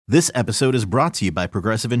This episode is brought to you by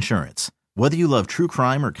Progressive Insurance. Whether you love true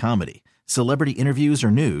crime or comedy, celebrity interviews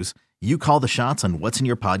or news, you call the shots on what's in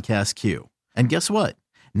your podcast queue. And guess what?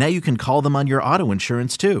 Now you can call them on your auto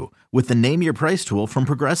insurance too with the Name Your Price tool from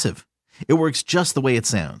Progressive. It works just the way it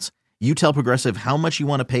sounds. You tell Progressive how much you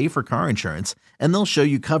want to pay for car insurance, and they'll show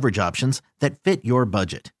you coverage options that fit your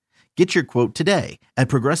budget. Get your quote today at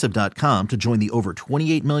Progressive.com to join the over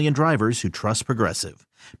 28 million drivers who trust Progressive.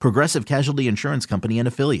 Progressive Casualty Insurance Company and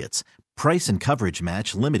Affiliates. Price and coverage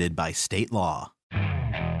match limited by state law.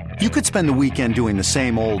 You could spend the weekend doing the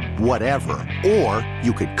same old whatever, or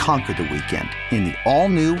you could conquer the weekend in the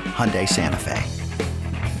all-new Hyundai Santa Fe.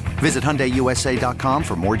 Visit HyundaiUSA.com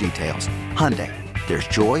for more details. Hyundai, there's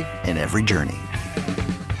joy in every journey.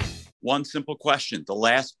 One simple question. The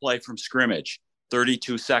last play from scrimmage,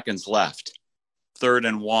 32 seconds left, 3rd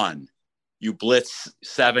and 1. You blitz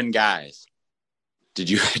 7 guys. Did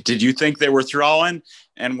you think they were throwing,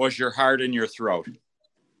 and was your heart in your throat?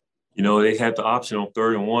 You know, they had the option on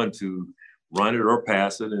 3rd and 1 to run it or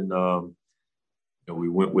pass it. And, we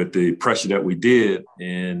went with the pressure that we did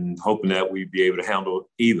and hoping that we'd be able to handle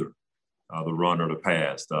either the run or the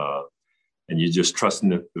pass. And you're just trusting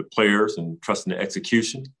the players and trusting the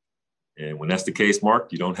execution. And when that's the case,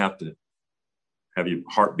 Mark, you don't have to have your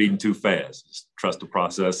heart beating too fast. Just trust the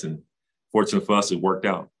process. And fortunately for us, it worked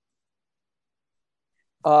out.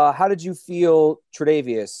 How did you feel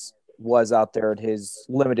Tre'Davious was out there at his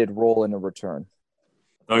limited role in the return?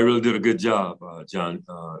 He really did a good job, John.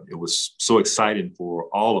 It was so exciting for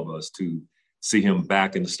all of us to see him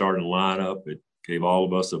back in the starting lineup. It gave all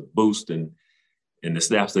of us a boost, and the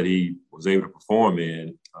snaps that he was able to perform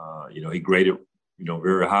in, he graded,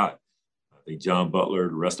 very high. I think John Butler,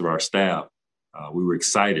 the rest of our staff, we were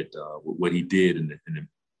excited with what he did and the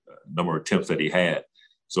number of attempts that he had.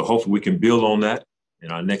 So hopefully we can build on that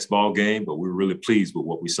in our next ball game, but we're really pleased with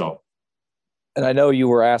what we saw. And I know you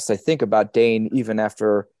were asked, I think, about Dane even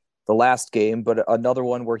after the last game, but another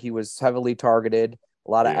one where he was heavily targeted, a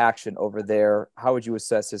lot of action over there. How would you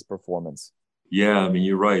assess his performance? Yeah, I mean,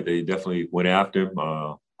 you're right. They definitely went after him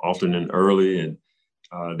often and early. And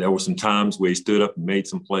there were some times where he stood up and made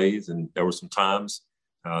some plays. And there were some times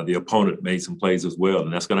the opponent made some plays as well.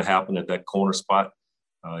 And that's going to happen at that corner spot.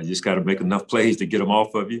 You just got to make enough plays to get him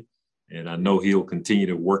off of you. And I know he'll continue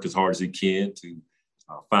to work as hard as he can to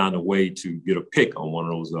find a way to get a pick on one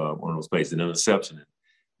of those plays, an interception,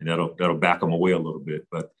 and that'll back him away a little bit.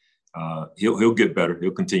 But he'll get better.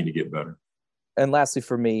 He'll continue to get better. And lastly,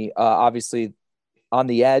 for me, obviously on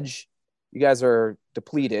the edge, you guys are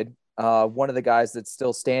depleted. One of the guys that's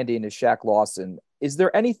still standing is Shaq Lawson. Is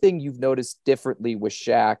there anything you've noticed differently with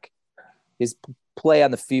Shaq, his play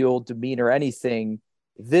on the field, demeanor, anything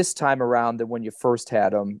this time around than when you first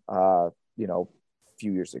had him, a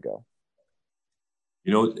few years ago?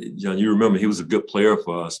 John, you remember he was a good player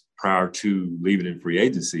for us prior to leaving in free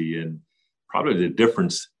agency. And probably the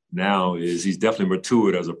difference now is he's definitely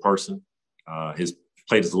matured as a person. His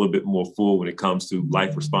plate is a little bit more full when it comes to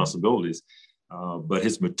life responsibilities. But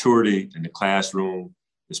his maturity in the classroom,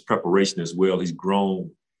 his preparation as well, he's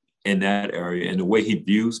grown in that area. And the way he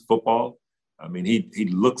views football, I mean, he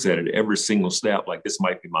looks at it every single snap like this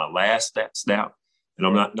might be my last snap. And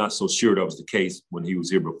I'm not so sure that was the case when he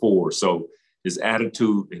was here before. So his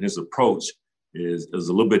attitude and his approach is a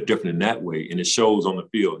little bit different in that way. And it shows on the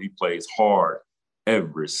field. He plays hard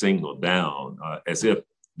every single down as if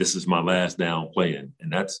this is my last down playing.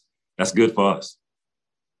 And that's good for us.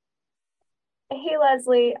 Hey,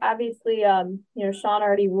 Leslie, obviously, Sean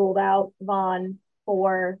already ruled out Von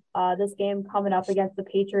for this game coming up against the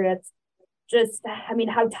Patriots.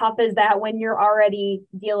 How tough is that when you're already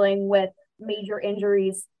dealing with major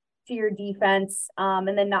injuries to your defense,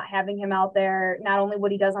 and then not having him out there, not only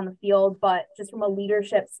what he does on the field, but just from a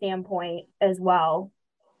leadership standpoint as well?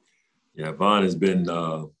 Yeah, Von has been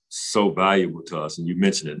so valuable to us. And you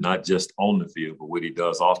mentioned it, not just on the field, but what he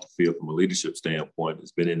does off the field from a leadership standpoint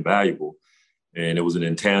has been invaluable. And it was an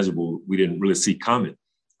intangible we didn't really see coming,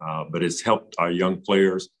 but it's helped our young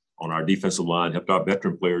players on our defensive line, helped our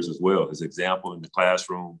veteran players as well. His example in the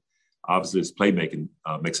classroom, obviously his playmaking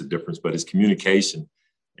makes a difference, but his communication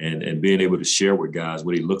and being able to share with guys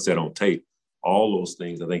what he looks at on tape, all those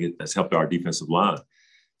things, I think that's helped our defensive line.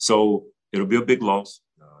 So it'll be a big loss.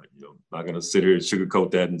 Not going to sit here and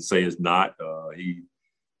sugarcoat that and say it's not.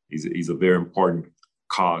 He's a very important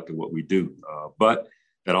cog to what we do. But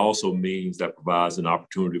that also means that provides an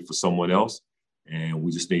opportunity for someone else. And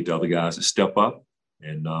we just need the other guys to step up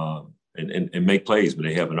and make plays when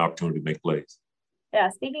they have an opportunity to make plays. Yeah,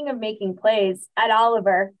 speaking of making plays, Ed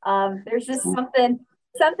Oliver, there's just something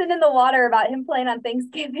Something in the water about him playing on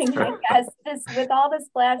Thanksgiving, I guess, just with all the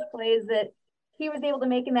splash plays that he was able to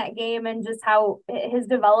make in that game and just how his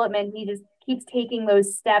development, he just keeps taking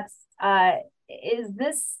those steps. Is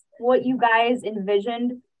this what you guys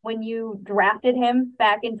envisioned when you drafted him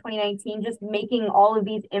back in 2019, just making all of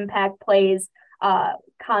these impact plays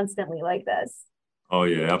constantly like this? Oh,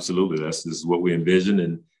 yeah, absolutely. This is what we envisioned.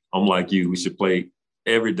 And I'm like you, we should play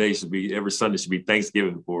every Sunday should be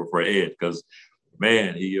Thanksgiving for Ed, because,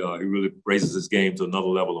 man, he really raises his game to another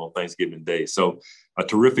level on Thanksgiving Day. So a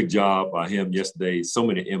terrific job by him yesterday. So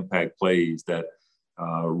many impact plays that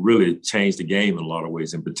really changed the game in a lot of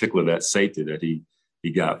ways, in particular that safety that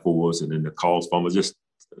he got for us. And then the calls from us,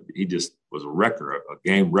 he just was a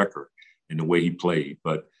game wrecker in the way he played.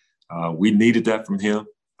 But we needed that from him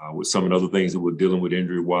with some of the other things that we're dealing with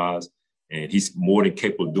injury-wise. And he's more than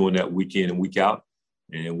capable of doing that week in and week out.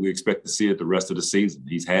 And we expect to see it the rest of the season.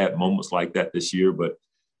 He's had moments like that this year, but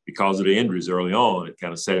because of the injuries early on, it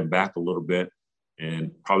kind of set him back a little bit.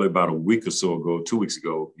 And probably about a week or so ago, 2 weeks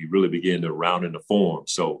ago, he really began to round into form.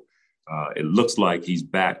 So it looks like he's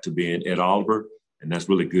back to being Ed Oliver, and that's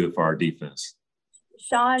really good for our defense.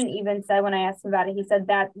 Sean even said, when I asked him about it, he said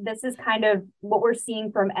that this is kind of what we're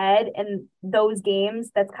seeing from Ed in those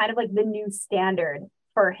games. That's kind of like the new standard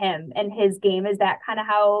for him and his game. Is that kind of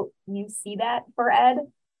how you see that for Ed?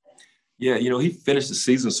 Yeah, he finished the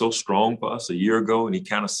season so strong for us a year ago, and he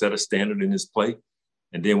kind of set a standard in his play.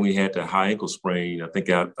 And then we had the high ankle sprain, I think,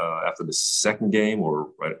 after the second game or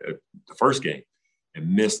right at the first game,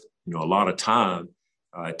 and missed, a lot of time.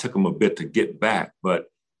 It took him a bit to get back, but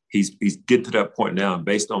he's getting to that point now. And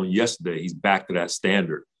based on yesterday, he's back to that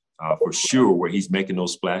standard for sure, where he's making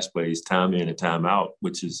those splash plays time in and time out,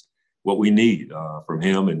 which is what we need from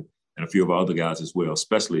him and a few of our other guys as well,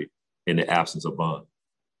 especially in the absence of Bond.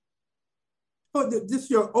 Well, this is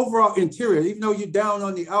your overall interior. Even though you're down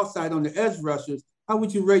on the outside on the edge rushers, how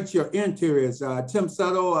would you rate your interiors? Tim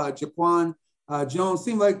Settle, Jaquan Jones,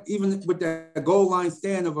 seem like even with that goal line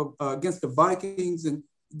stand against the Vikings, and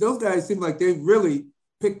those guys seem like they really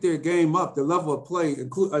picked their game up, the level of play,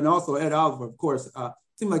 and also Ed Oliver, of course,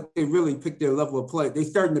 seem like they really picked their level of play. They're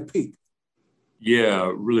starting to peak.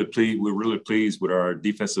 Yeah, really pleased. We're really pleased with our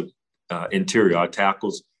defensive interior. Our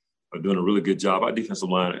tackles are doing a really good job. Our defensive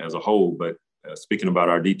line as a whole, but speaking about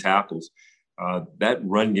our D tackles, that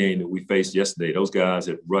run game that we faced yesterday, those guys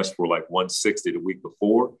had rushed for like 160 the week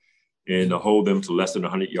before, and to hold them to less than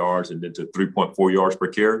 100 yards and then to 3.4 yards per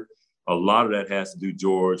carry. A lot of that has to do,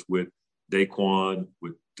 George, with Daquan,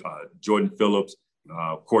 with Jordan Phillips,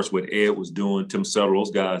 of course, what Ed was doing, Tim Settle,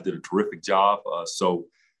 those guys did a terrific job. So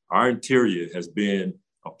our interior has been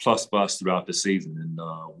a plus for us throughout the season, and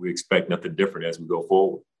we expect nothing different as we go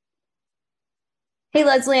forward. Hey,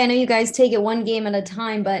 Leslie, I know you guys take it one game at a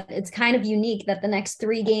time, but it's kind of unique that the next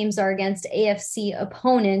 3 games are against AFC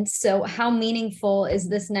opponents. So how meaningful is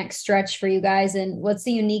this next stretch for you guys? And what's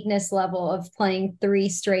the uniqueness level of playing 3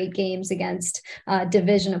 straight games against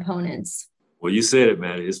division opponents? Well, you said it,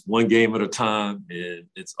 man. It's one game at a time, and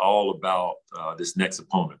it's all about this next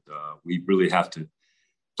opponent. We really have to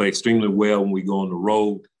play extremely well when we go on the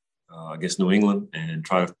road against New England and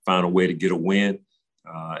try to find a way to get a win.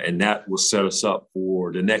 And that will set us up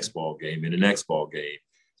for the next ball game and the next ball game.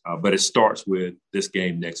 But it starts with this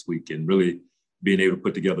game next week and really being able to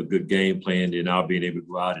put together a good game plan and now being able to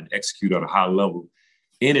go out and execute at a high level.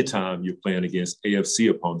 Anytime you're playing against AFC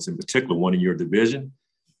opponents, in particular, one in your division,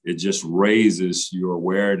 it just raises your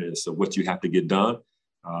awareness of what you have to get done.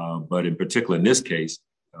 But in particular, in this case,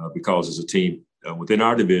 because it's a team within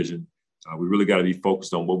our division, we really got to be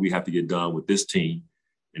focused on what we have to get done with this team.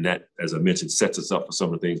 And that, as I mentioned, sets us up for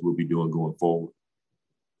some of the things we'll be doing going forward.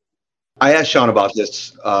 I asked Sean about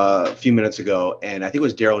this a few minutes ago, and I think it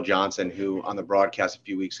was Daryl Johnson who on the broadcast a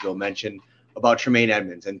few weeks ago mentioned about Tremaine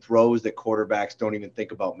Edmunds and throws that quarterbacks don't even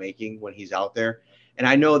think about making when he's out there. And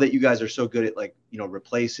I know that you guys are so good at, like,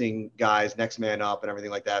 replacing guys, next man up and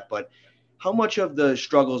everything like that. But how much of the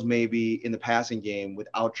struggles maybe in the passing game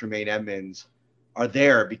without Tremaine Edmunds are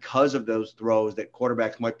there because of those throws that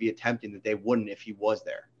quarterbacks might be attempting that they wouldn't if he was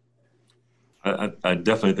there? I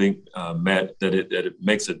definitely think, Matt, that it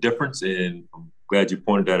makes a difference, and I'm glad you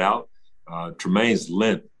pointed that out. Tremaine's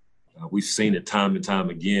length, we've seen it time and time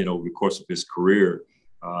again over the course of his career.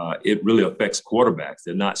 It really affects quarterbacks.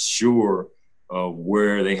 They're not sure of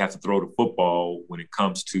where they have to throw the football when it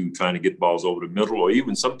comes to trying to get balls over the middle or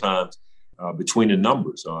even sometimes between the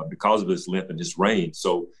numbers because of his length and his range.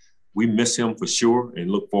 So we miss him for sure and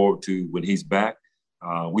look forward to when he's back.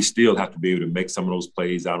 We still have to be able to make some of those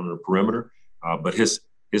plays out on the perimeter, but his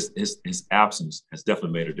absence has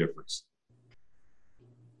definitely made a difference.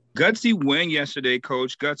 Gutsy win yesterday,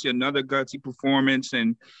 Coach. Gutsy, another gutsy performance.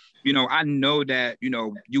 And, I know that,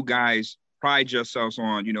 you guys pride yourselves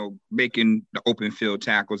on, making the open field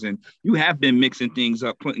tackles. And you have been mixing things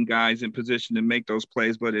up, putting guys in position to make those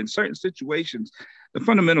plays. But in certain situations, the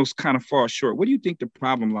fundamentals kind of fall short. What do you think the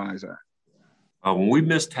problem lies at? When we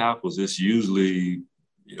miss tackles, it's usually,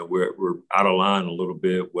 we're out of line a little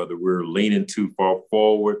bit, whether we're leaning too far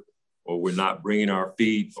forward or we're not bringing our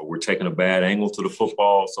feet or we're taking a bad angle to the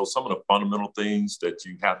football. So some of the fundamental things that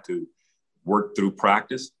you have to work through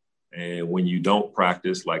practice. And when you don't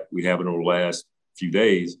practice, like we have in over the last few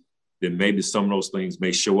days, then maybe some of those things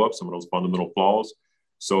may show up, some of those fundamental flaws.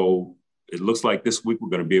 So it looks like this week we're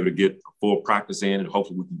going to be able to get a full practice in, and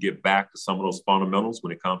hopefully we can get back to some of those fundamentals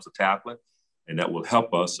when it comes to tackling. And that will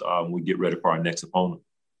help us when we get ready for our next opponent.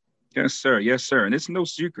 Yes, sir. Yes, sir. And it's no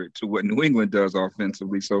secret to what New England does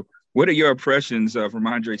offensively. So what are your impressions of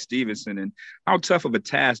Rhamondre Stevenson, and how tough of a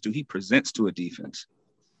task do he presents to a defense?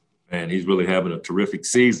 Man, he's really having a terrific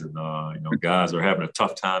season. Guys are having a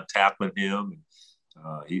tough time tackling him.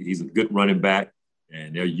 He's a good running back,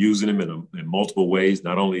 and they're using him in multiple ways.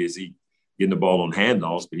 Not only is he getting the ball on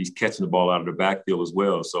handoffs, but he's catching the ball out of the backfield as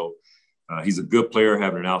well. So he's a good player,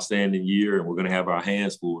 having an outstanding year, and we're going to have our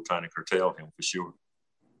hands full trying to curtail him for sure.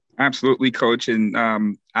 Absolutely, Coach. And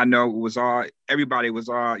I know everybody was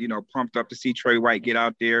pumped up to see Trey White get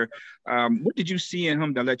out there. What did you see in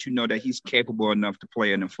him that let you know that he's capable enough to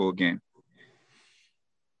play in a full game?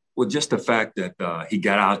 Well, just the fact that he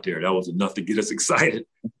got out there, that was enough to get us excited.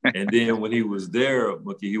 And then when he was there,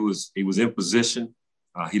 he was in position.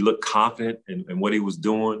 He looked confident in what he was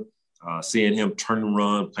doing. Seeing him turn and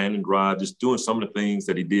run, plan and drive, just doing some of the things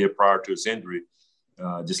that he did prior to his injury,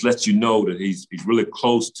 just lets you know that he's really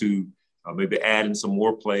close to maybe adding some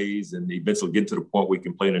more plays and eventually getting to the point where he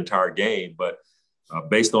can play an entire game. But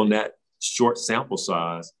based on that short sample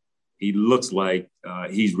size, he looks like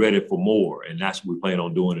he's ready for more, and that's what we plan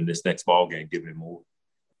on doing in this next ball game, giving him more.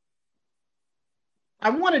 I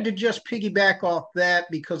wanted to just piggyback off that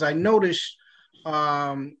because I noticed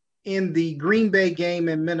in the Green Bay game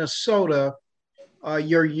in Minnesota,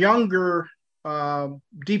 your younger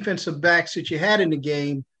defensive backs that you had in the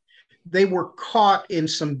game, they were caught in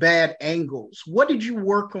some bad angles. What did you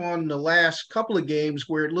work on the last couple of games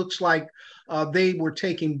where it looks like they were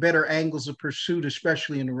taking better angles of pursuit,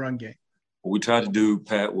 especially in the run game? What we tried to do,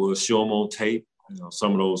 Pat, was show them on tape,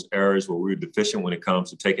 some of those areas where we were deficient when it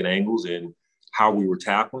comes to taking angles and how we were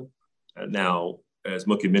tackling. Now, as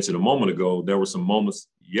Mookie mentioned a moment ago, there were some moments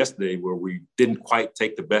yesterday where we didn't quite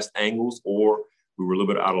take the best angles, or we were a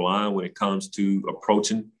little bit out of line when it comes to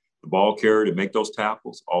approaching the ball carrier to make those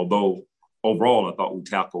tackles. Although overall, I thought we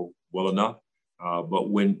tackled well enough. But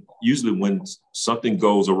usually when something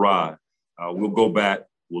goes awry, we'll go back,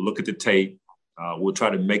 we'll look at the tape, we'll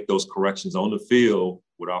try to make those corrections on the field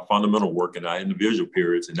with our fundamental work in our individual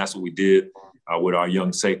periods. And that's what we did with our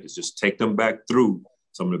young safeties, just take them back through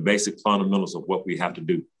some of the basic fundamentals of what we have to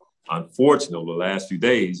do. Unfortunately, the last few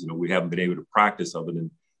days, we haven't been able to practice other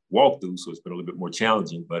than walkthrough, so it's been a little bit more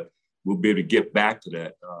challenging, but we'll be able to get back to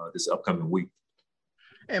that this upcoming week.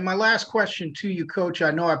 And my last question to you, Coach,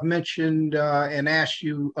 I know I've mentioned and asked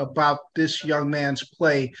you about this young man's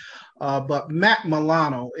play, but Matt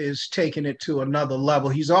Milano is taking it to another level.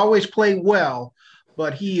 He's always played well,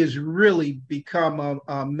 but he has really become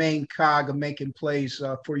a main cog of making plays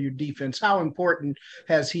for your defense. How important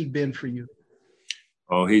has he been for you?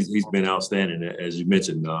 Oh, he's been outstanding, as you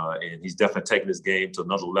mentioned, and he's definitely taken his game to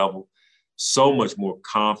another level. So much more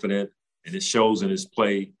confident, and it shows in his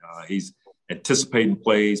play. He's anticipating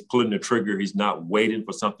plays, pulling the trigger. He's not waiting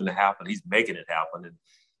for something to happen. He's making it happen, and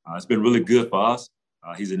it's been really good for us.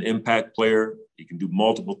 He's an impact player. He can do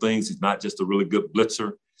multiple things. He's not just a really good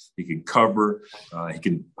blitzer. He can cover. He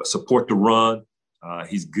can support the run.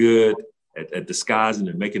 He's good at disguising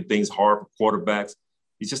and making things hard for quarterbacks.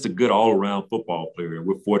 He's just a good all-around football player, and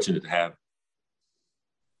we're fortunate to have him.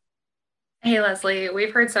 Hey, Leslie,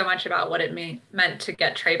 we've heard so much about what it meant to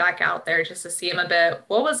get Trey back out there just to see him a bit.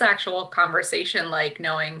 What was the actual conversation like,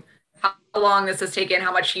 knowing how long this has taken,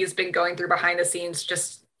 how much he's been going through behind the scenes,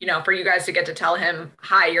 just, for you guys to get to tell him,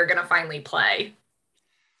 hi, you're going to finally play?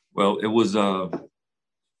 Well, it was, early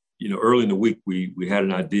in the week, we had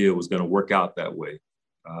an idea it was going to work out that way.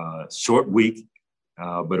 Short week,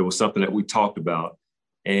 but it was something that we talked about.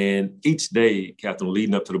 And each day, Captain,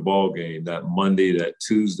 leading up to the ball game, that Monday, that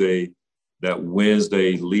Tuesday, that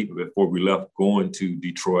Wednesday, before we left going to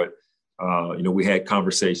Detroit, we had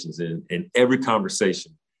conversations. And in every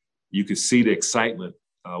conversation, you could see the excitement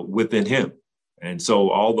within him. And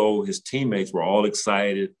so although his teammates were all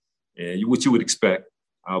excited, and what you would expect,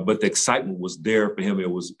 but the excitement was there for him. It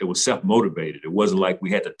was self-motivated. It wasn't like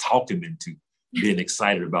we had to talk him into being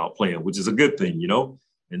excited about playing, which is a good thing, you know?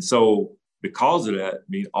 And so because of that, I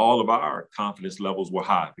mean, all of our confidence levels were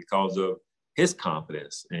high because of his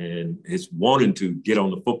confidence and his wanting to get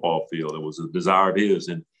on the football field. It was a desire of his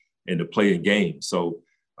and to play a game. So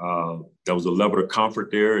there was a level of comfort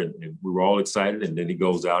there, and we were all excited. And then he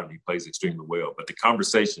goes out and he plays extremely well. But the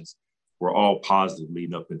conversations were all positive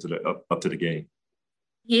leading up to the game.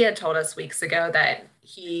 He had told us weeks ago that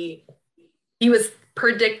he was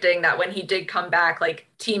predicting that when he did come back, like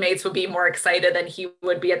teammates would be more excited than he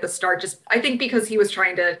would be at the start. Just I think because he was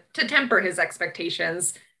trying to temper his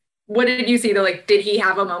expectations. What did you see though? Like, did he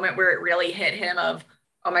have a moment where it really hit him of,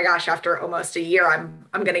 oh my gosh, after almost a year, I'm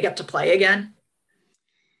going to get to play again?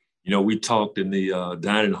 You know, we talked in the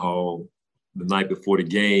dining hall the night before the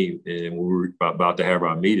game, and we were about to have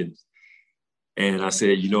our meetings. And I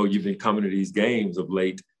said, you know, you've been coming to these games of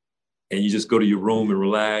late, and you just go to your room and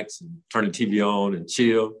relax and turn the TV on and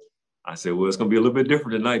chill. I said, well, it's going to be a little bit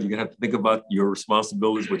different tonight. You're going to have to think about your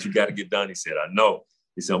responsibilities, what you got to get done. He said, I know.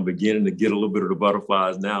 He said, I'm beginning to get a little bit of the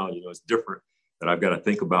butterflies now. You know, it's different that I've got to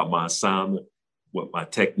think about my assignment, what my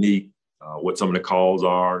technique, what some of the calls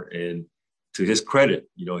are. And to his credit,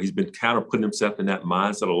 you know, he's been kind of putting himself in that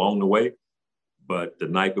mindset along the way. But the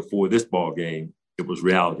night before this ball game, it was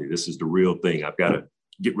reality. This is the real thing. I've got to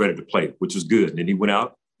get ready to play, which was good. And then he went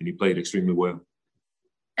out and he played extremely well.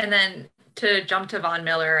 And then to jump to Von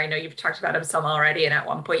Miller, I know you've talked about him some already. And at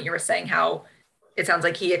one point you were saying how it sounds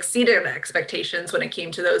like he exceeded expectations when it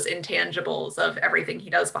came to those intangibles of everything he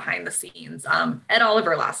does behind the scenes. Ed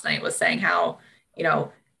Oliver last night was saying how, you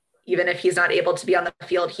know, even if he's not able to be on the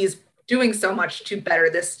field, he's doing so much to better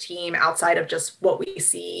this team outside of just what we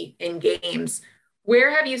see in games.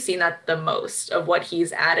 Where have you seen that the most of what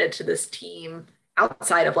he's added to this team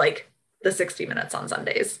outside of like the 60 minutes on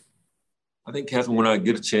Sundays? I think, Catherine, when I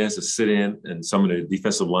get a chance to sit in some of the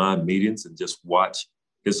defensive line meetings and just watch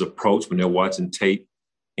his approach when they're watching tape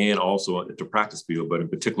and also at the practice field, but in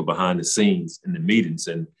particular behind the scenes in the meetings,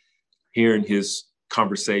 and hearing his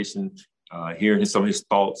conversation, hearing some of his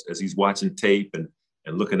thoughts as he's watching tape and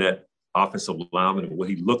looking at offensive linemen and what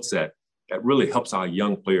he looks at, that really helps our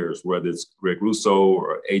young players, whether it's Greg Russo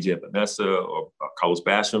or AJ Epinesa or Carlos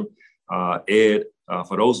Basham, Ed,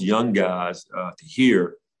 for those young guys to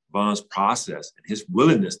hear Von's process and his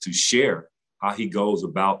willingness to share how he goes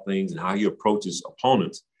about things and how he approaches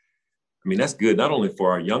opponents. I mean, that's good, not only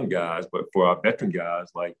for our young guys, but for our veteran guys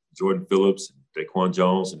like Jordan Phillips, and Daquan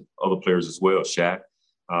Jones, and other players as well, Shaq.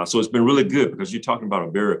 So it's been really good because you're talking about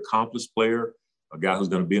a very accomplished player, a guy who's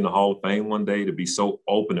going to be in the Hall of Fame one day, to be so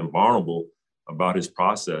open and vulnerable about his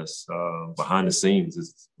process behind the scenes.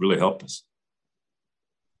 It's really helped us.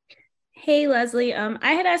 Hey, Leslie,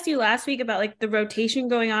 I had asked you last week about like the rotation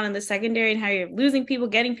going on in the secondary and how you're losing people,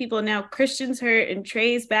 getting people. And now Christian's hurt and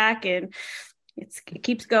Trey's back and it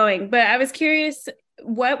keeps going. But I was curious,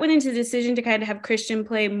 what went into the decision to kind of have Christian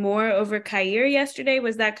play more over Kaiir yesterday?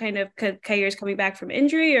 Was that kind of Kair's coming back from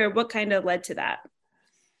injury, or what kind of led to that?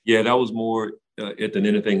 Yeah, that was more it than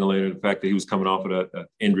anything related to the fact that he was coming off of an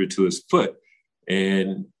injury to his foot.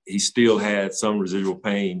 And he still had some residual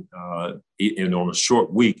pain and on a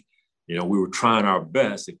short week. You know, we were trying our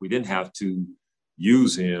best if we didn't have to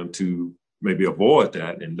use him to maybe avoid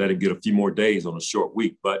that and let him get a few more days on a short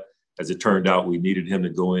week. But as it turned out, we needed him to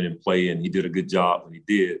go in and play, and he did a good job when he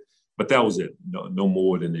did. But that was it. No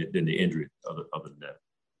more than the injury other than that.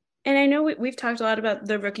 And I know we've talked a lot about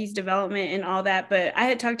the rookie's development and all that, but I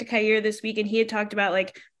had talked to Kaiir this week, and he had talked about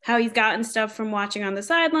like how he's gotten stuff from watching on the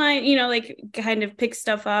sideline, you know, like kind of picked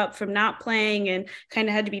stuff up from not playing and kind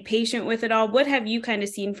of had to be patient with it all. What have you kind of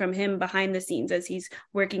seen from him behind the scenes as he's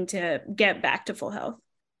working to get back to full health?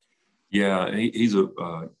 Yeah, he's a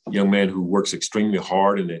young man who works extremely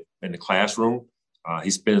hard in the classroom.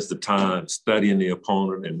 He spends the time studying the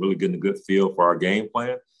opponent and really getting a good feel for our game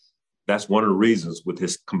plan. That's one of the reasons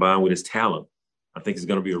combined with his talent, I think he's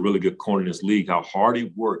going to be a really good corner in this league, how hard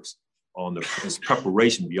he works on his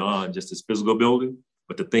preparation beyond just his physical ability,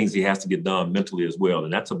 but the things he has to get done mentally as well.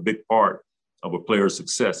 And that's a big part of a player's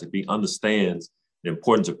success. If he understands the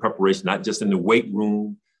importance of preparation, not just in the weight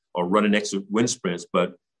room or running extra wind sprints,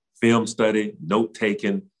 but film study, note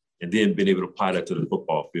taking, and then being able to apply that to the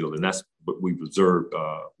football field. And that's what we've observed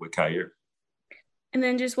with Kaiir. And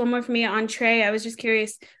then just one more for me on Trey. I was just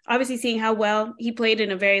curious, obviously seeing how well he played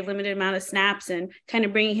in a very limited amount of snaps and kind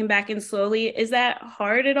of bringing him back in slowly. Is that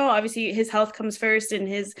hard at all? Obviously his health comes first and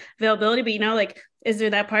his availability, but you know, like is there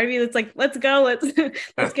that part of you that's like, let's go,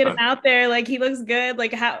 let's get him out there, like he looks good,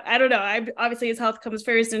 like how, I don't know, obviously his health comes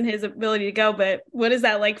first and his ability to go, but what is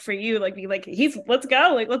that like for you? Like be like, let's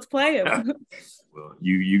go, like let's play him. Well,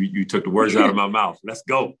 you took the words out of my mouth. Let's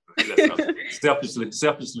go.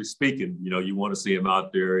 Selfishly speaking, you want to see him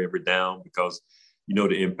out there every down because you know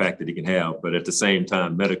the impact that he can have. But at the same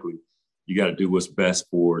time, medically, you got to do what's best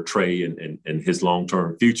for Trey and his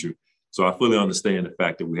long-term future. So I fully understand the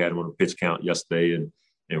fact that we had him on a pitch count yesterday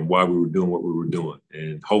and why we were doing what we were doing.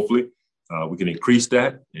 And hopefully we can increase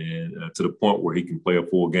that and to the point where he can play a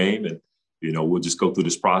full game. And, we'll just go through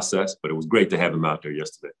this process. But it was great to have him out there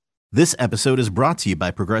yesterday. This episode is brought to you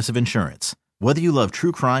by Progressive Insurance. Whether you love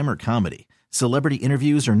true crime or comedy, celebrity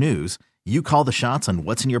interviews or news, you call the shots on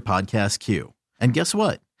what's in your podcast queue. And guess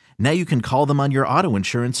what? Now you can call them on your auto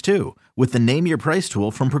insurance too with the Name Your Price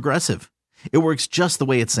tool from Progressive. It works just the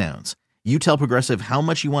way it sounds. You tell Progressive how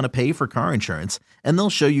much you want to pay for car insurance, and they'll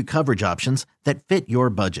show you coverage options that fit your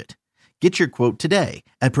budget. Get your quote today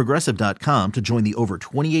at Progressive.com to join the over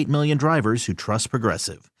 28 million drivers who trust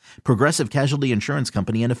Progressive. Progressive Casualty Insurance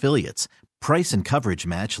Company and Affiliates. Price and coverage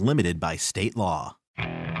match limited by state law.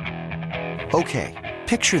 Okay,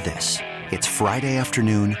 picture this. It's Friday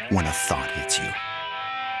afternoon when a thought hits you.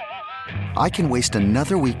 I can waste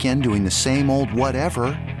another weekend doing the same old whatever,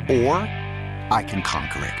 or I can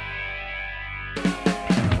conquer it.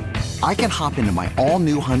 I can hop into my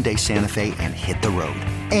all-new Hyundai Santa Fe and hit the road.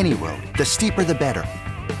 Any road. The steeper, the better.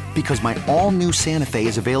 Because my all-new Santa Fe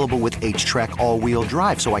is available with H-Track all-wheel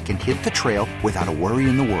drive, so I can hit the trail without a worry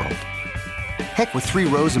in the world. Heck, with 3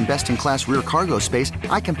 rows and best-in-class rear cargo space,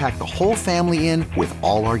 I can pack the whole family in with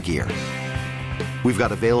all our gear. We've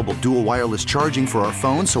got available dual wireless charging for our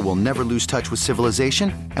phones, so we'll never lose touch with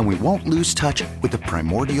civilization, and we won't lose touch with the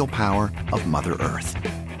primordial power of Mother Earth.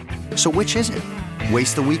 So which is it?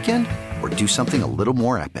 Waste the weekend or do something a little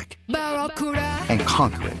more epic? And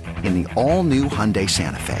conquer it in the all-new Hyundai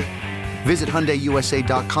Santa Fe. Visit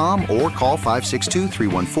HyundaiUSA.com or call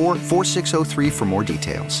 562-314-4603 for more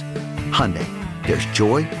details. Hyundai, there's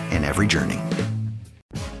joy in every journey.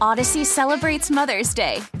 Odyssey celebrates Mother's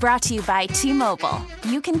Day, brought to you by T-Mobile.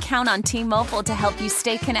 You can count on T-Mobile to help you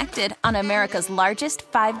stay connected on America's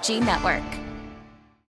largest 5G network.